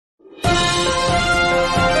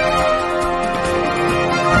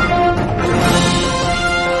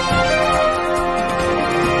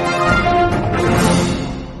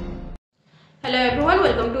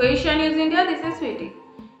Asia News India, this is Sweetie.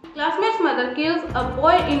 Classmate's mother kills a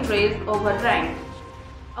boy in race over rank.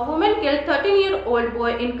 A woman killed 13-year-old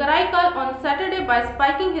boy in Karaikal on Saturday by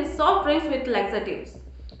spiking his soft drinks with laxatives,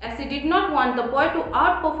 as she did not want the boy to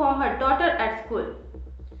outperform her daughter at school.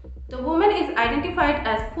 The woman is identified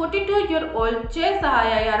as 42-year-old Jai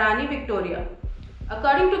Sahaya Rani Victoria.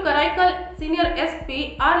 According to Karaikal Senior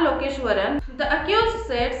SP R. Lokeshwaran, the accused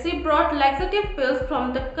said she brought laxative pills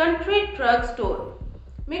from the country drug store,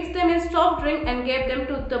 mixed them in soft drink and gave them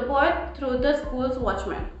to the boy through the school's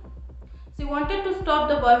watchman. She wanted to stop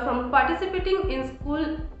the boy from participating in school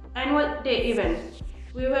annual day events.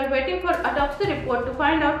 We were waiting for autopsy report to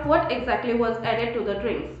find out what exactly was added to the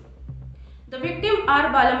drinks. The victim R.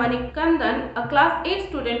 Balamani Kandan, a class 8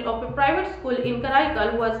 student of a private school in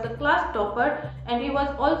Karaikal, was the class topper and he was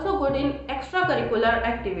also good in extracurricular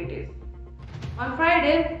activities. On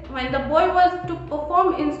Friday, when the boy was to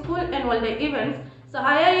perform in school annual day events,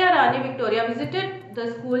 Sahaya Rani Victoria visited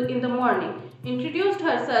the school in the morning, introduced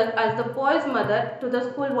herself as the boy's mother to the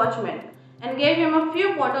school watchman, and gave him a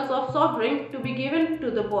few bottles of soft drink to be given to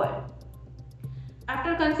the boy.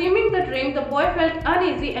 After consuming the drink, the boy felt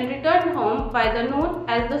uneasy and returned home by the noon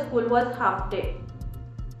as the school was half day.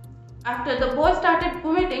 After the boy started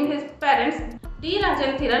vomiting, his parents D.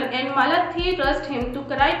 Rajanthiran and Malathi rushed him to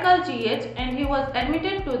Karaikal GH and he was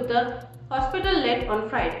admitted to the hospital late on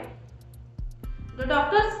Friday. The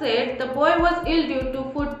doctors said the boy was ill due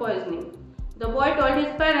to food poisoning. The boy told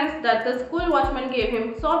his parents that the school watchman gave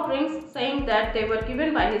him soft drinks, saying that they were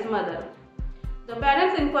given by his mother. The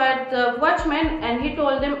parents inquired the watchman and he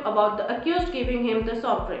told them about the accused giving him the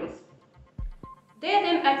soft drinks. They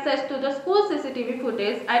then accessed to the school CCTV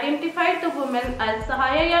footage, identified the woman as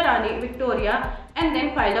Sahaya Rani Victoria and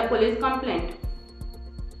then filed a police complaint.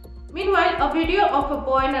 Meanwhile, a video of a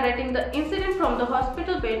boy narrating the incident from the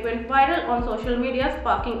hospital bed went viral on social media,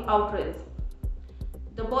 sparking outrage.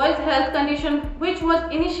 The boy's health condition, which was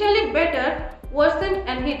initially better, worsened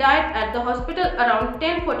and he died at the hospital around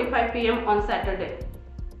 10:45 p.m. on Saturday.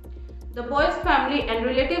 The boy's family and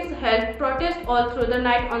relatives held protest all through the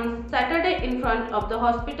night on Saturday in front of the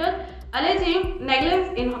hospital, alleging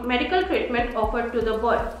negligence in medical treatment offered to the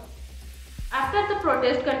boy. After the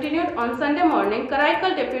protest continued on Sunday morning,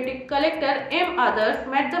 Karaikal Deputy Collector M. Adarsh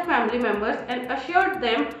met the family members and assured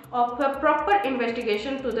them of a proper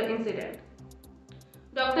investigation to the incident.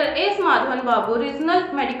 Dr. S. Madhavan Babu,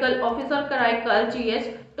 Regional Medical Officer Karaikal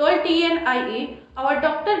GH, told TNIE, "Our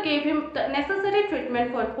doctor gave him the necessary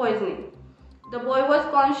treatment for poisoning. The boy was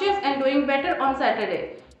conscious and doing better on Saturday.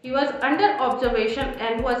 He was under observation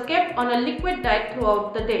and was kept on a liquid diet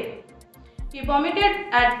throughout the day. He vomited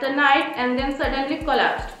at the night and then suddenly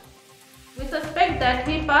collapsed. We suspect that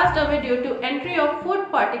he passed away due to entry of food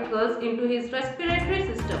particles into his respiratory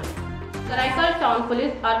system. Karaikal Town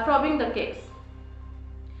Police are probing the case."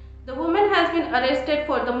 The woman has been arrested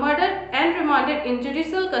for the murder and remanded in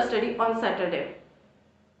judicial custody on Saturday.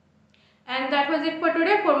 And that was it for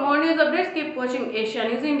today. For more news updates, keep watching Asia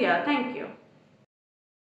News India. Thank you.